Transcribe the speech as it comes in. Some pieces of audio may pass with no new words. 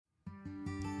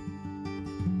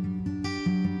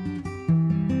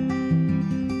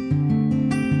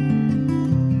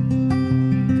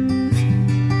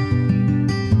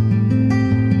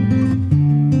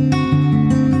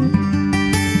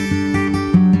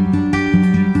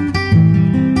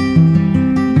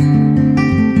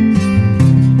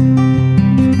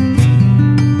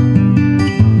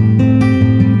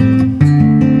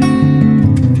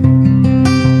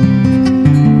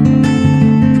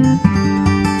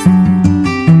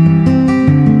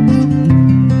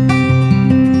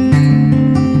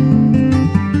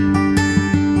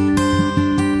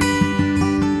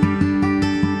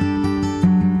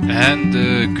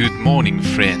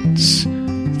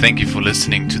Thank you for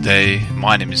listening today.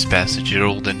 My name is Pastor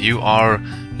Gerald, and you are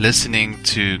listening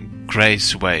to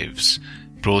Grace Waves,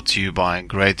 brought to you by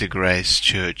Greater Grace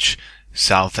Church,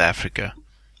 South Africa.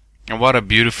 And what a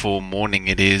beautiful morning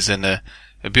it is, and a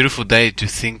beautiful day to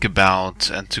think about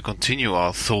and to continue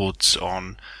our thoughts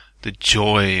on the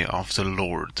joy of the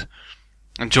Lord.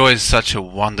 And joy is such a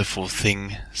wonderful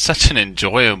thing, such an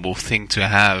enjoyable thing to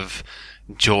have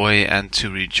joy and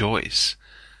to rejoice.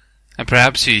 And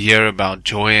perhaps you hear about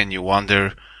joy and you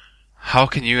wonder, how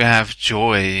can you have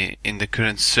joy in the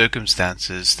current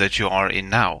circumstances that you are in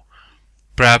now?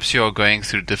 Perhaps you are going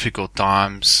through difficult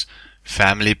times,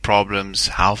 family problems,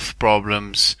 health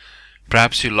problems.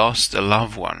 Perhaps you lost a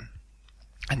loved one.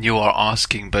 And you are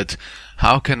asking, but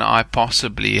how can I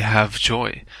possibly have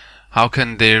joy? How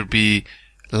can there be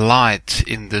light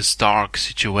in this dark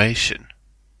situation?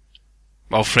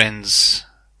 Well, friends,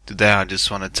 today I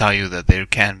just want to tell you that there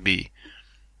can be.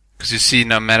 Because you see,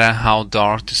 no matter how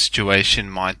dark the situation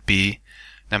might be,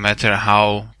 no matter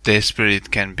how desperate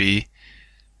it can be,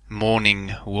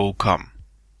 morning will come.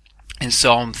 In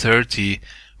Psalm 30,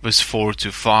 verse 4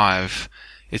 to 5,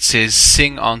 it says,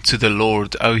 "Sing unto the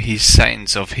Lord, O ye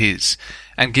saints of his,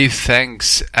 and give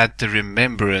thanks at the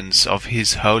remembrance of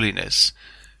his holiness.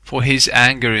 For his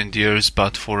anger endures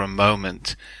but for a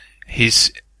moment.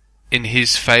 In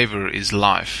his favor is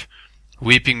life.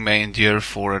 Weeping may endure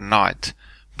for a night,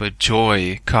 but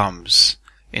joy comes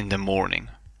in the morning."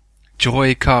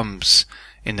 Joy comes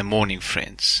in the morning,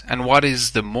 friends. And what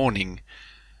is the morning?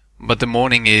 But the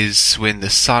morning is when the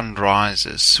sun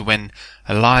rises, when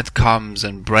a light comes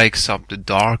and breaks up the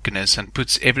darkness and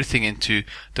puts everything into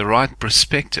the right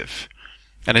perspective.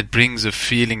 And it brings a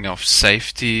feeling of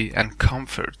safety and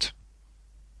comfort.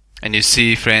 And you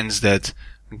see, friends, that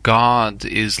God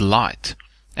is light.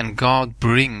 And God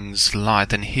brings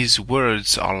light, and His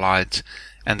words are light,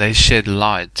 and they shed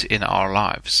light in our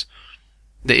lives.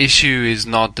 The issue is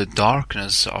not the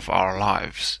darkness of our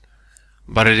lives,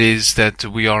 but it is that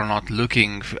we are not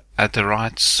looking at the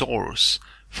right source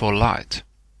for light.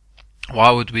 Why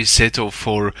would we settle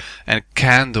for a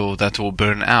candle that will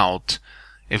burn out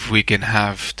if we can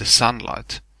have the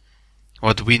sunlight?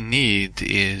 What we need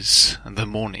is the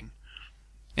morning.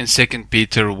 In 2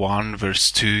 Peter 1 verse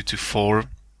 2 to 4,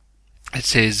 it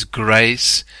says,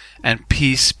 "Grace and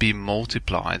peace be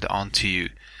multiplied unto you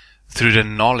through the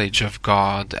knowledge of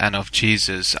God and of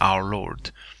Jesus our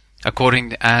Lord,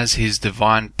 according as his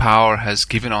divine power has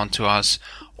given unto us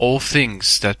all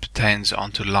things that pertains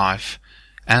unto life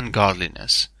and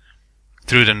godliness,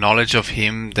 through the knowledge of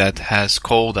him that has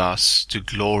called us to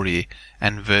glory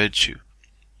and virtue,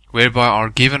 whereby are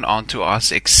given unto us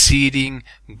exceeding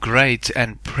great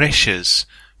and precious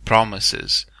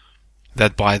promises,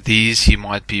 that by these ye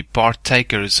might be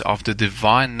partakers of the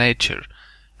divine nature,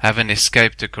 having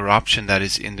escaped the corruption that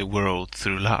is in the world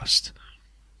through lust."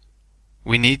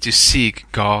 We need to seek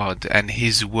God and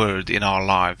His Word in our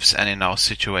lives and in our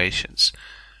situations.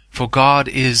 For God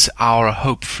is our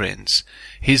hope, friends.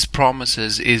 His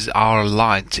promises is our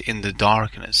light in the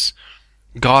darkness.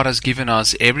 God has given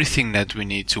us everything that we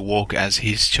need to walk as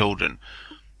His children.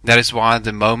 That is why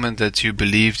the moment that you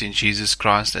believed in Jesus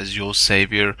Christ as your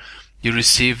Savior, you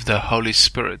received the Holy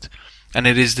Spirit. And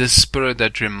it is this Spirit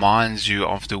that reminds you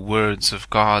of the words of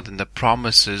God and the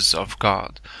promises of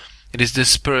God. It is the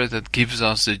Spirit that gives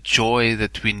us the joy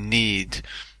that we need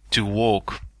to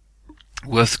walk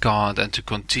with God and to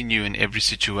continue in every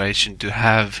situation, to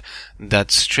have that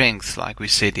strength, like we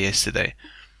said yesterday.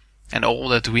 And all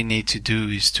that we need to do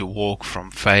is to walk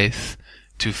from faith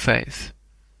to faith.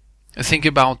 Think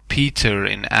about Peter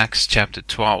in Acts chapter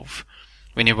 12.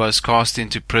 When he was cast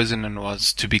into prison and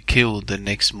was to be killed the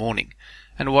next morning.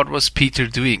 And what was Peter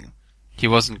doing? He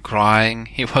wasn't crying,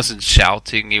 he wasn't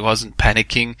shouting, he wasn't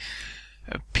panicking.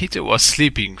 Peter was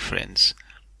sleeping, friends.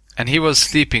 And he was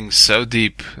sleeping so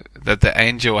deep that the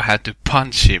angel had to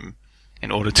punch him in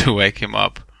order to wake him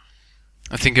up.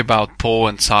 I think about Paul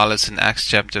and Silas in Acts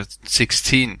chapter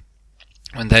 16,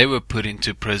 when they were put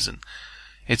into prison.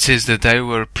 It says that they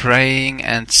were praying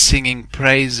and singing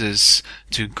praises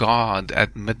to God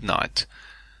at midnight.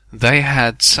 They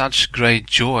had such great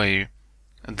joy,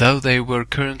 though they were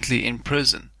currently in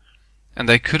prison. And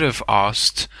they could have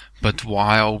asked, but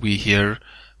why are we here?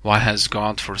 Why has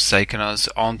God forsaken us?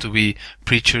 Aren't we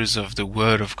preachers of the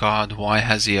Word of God? Why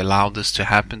has He allowed this to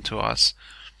happen to us?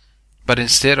 But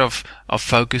instead of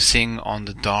focusing on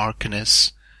the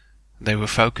darkness, they were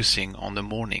focusing on the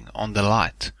morning, on the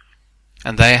light.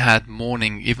 And they had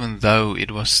morning even though it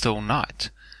was still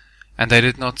night. And they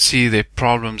did not see their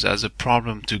problems as a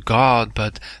problem to God,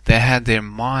 but they had their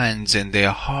minds and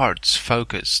their hearts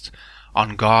focused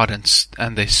on God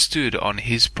and they stood on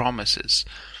His promises.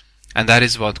 And that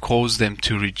is what caused them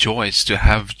to rejoice, to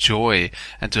have joy,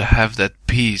 and to have that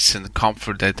peace and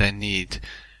comfort that they need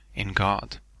in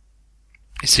God.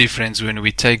 You see, friends, when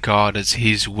we take God as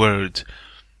His Word,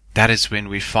 that is when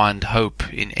we find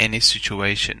hope in any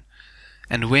situation.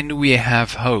 And when we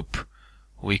have hope,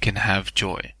 we can have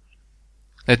joy.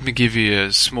 Let me give you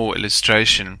a small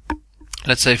illustration.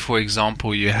 Let's say, for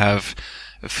example, you have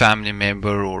a family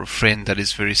member or a friend that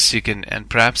is very sick and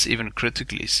perhaps even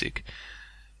critically sick.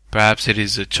 Perhaps it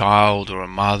is a child or a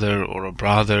mother or a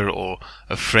brother or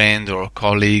a friend or a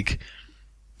colleague.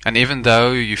 And even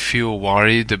though you feel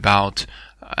worried about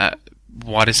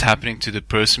what is happening to the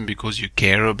person because you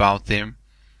care about them,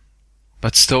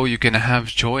 but still you can have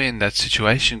joy in that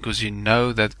situation because you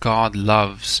know that God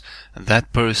loves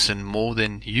that person more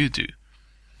than you do,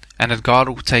 and that God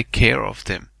will take care of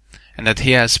them, and that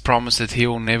He has promised that He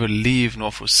will never leave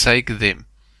nor forsake them.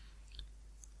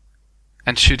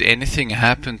 And should anything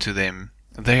happen to them,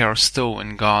 they are still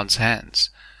in God's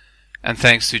hands. And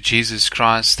thanks to Jesus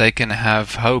Christ, they can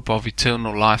have hope of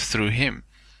eternal life through Him.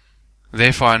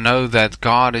 Therefore I know that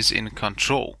God is in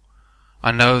control.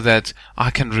 I know that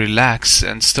I can relax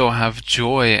and still have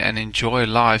joy and enjoy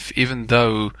life, even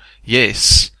though,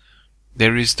 yes,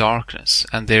 there is darkness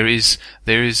and there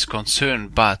is concern,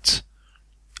 but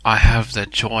I have that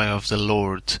joy of the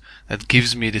Lord that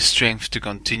gives me the strength to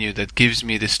continue, that gives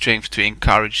me the strength to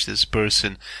encourage this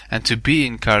person and to be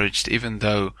encouraged even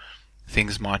though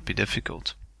things might be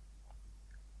difficult.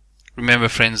 Remember,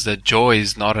 friends, that joy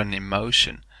is not an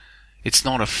emotion. It's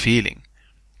not a feeling.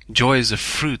 Joy is a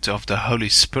fruit of the Holy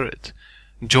Spirit.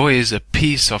 Joy is a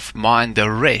peace of mind, a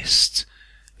rest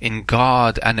in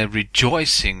God, and a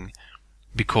rejoicing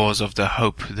because of the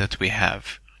hope that we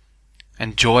have.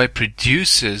 And joy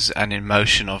produces an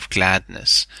emotion of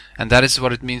gladness. And that is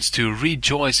what it means to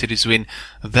rejoice. It is when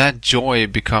that joy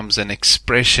becomes an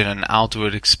expression, an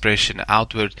outward expression,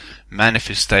 outward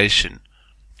manifestation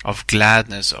of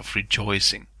gladness, of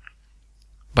rejoicing.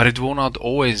 But it will not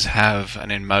always have an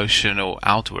emotional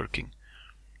outworking.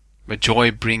 But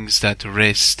joy brings that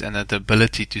rest and that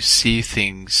ability to see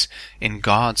things in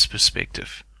God's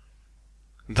perspective,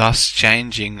 thus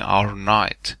changing our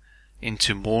night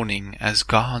into morning as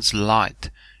God's light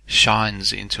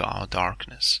shines into our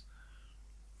darkness.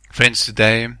 Friends,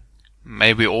 today,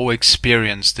 may we all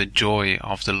experience the joy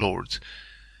of the Lord.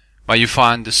 May you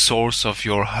find the source of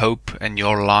your hope and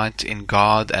your light in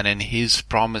God and in His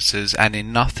promises and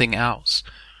in nothing else.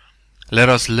 Let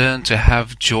us learn to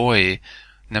have joy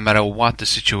no matter what the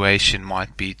situation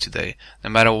might be today, no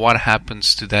matter what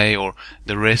happens today or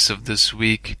the rest of this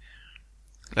week.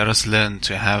 Let us learn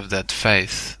to have that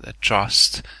faith, that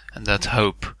trust, and that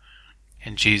hope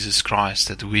in Jesus Christ,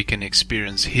 that we can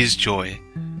experience His joy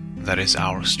that is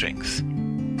our strength.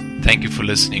 Thank you for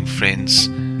listening, friends.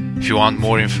 If you want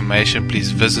more information,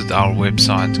 please visit our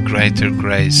website,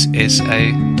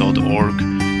 greatergracesa.org,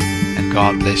 and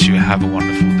God bless you. Have a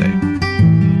wonderful day.